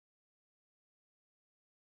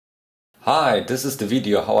Hi, this is the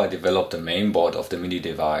video how I developed the mainboard of the Midi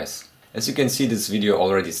device. As you can see, this video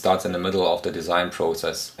already starts in the middle of the design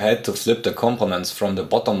process. I had to flip the components from the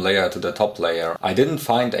bottom layer to the top layer. I didn't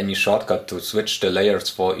find any shortcut to switch the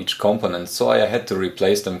layers for each component, so I had to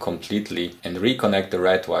replace them completely and reconnect the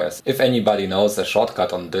red wires. If anybody knows a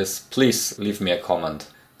shortcut on this, please leave me a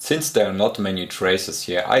comment. Since there are not many traces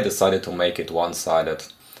here, I decided to make it one-sided.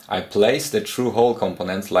 I placed the true hole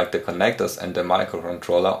components like the connectors and the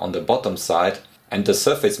microcontroller on the bottom side and the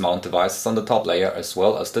surface mount devices on the top layer as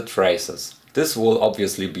well as the traces. This will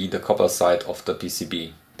obviously be the copper side of the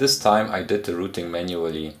PCB. This time I did the routing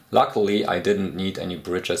manually. Luckily I didn't need any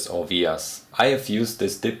bridges or vias. I have used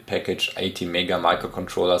this DIP package 80 mega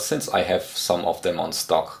microcontroller since I have some of them on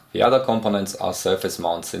stock. The other components are surface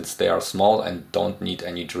mount since they are small and don't need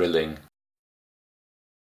any drilling.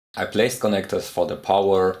 I placed connectors for the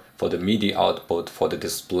power, for the Midi output, for the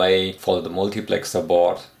display, for the multiplexer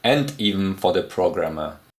board and even for the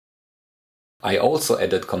programmer. I also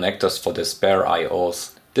added connectors for the spare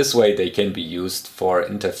IOs. This way they can be used for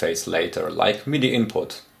interface later, like Midi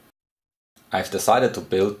input. I've decided to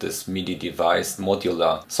build this Midi device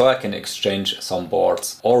modular so I can exchange some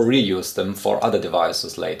boards or reuse them for other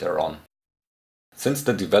devices later on. Since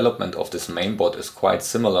the development of this mainboard is quite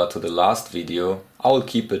similar to the last video, I will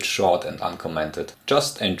keep it short and uncommented.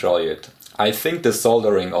 Just enjoy it. I think the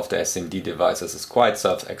soldering of the SMD devices is quite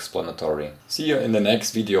self-explanatory. See you in the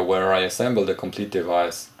next video where I assemble the complete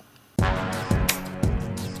device.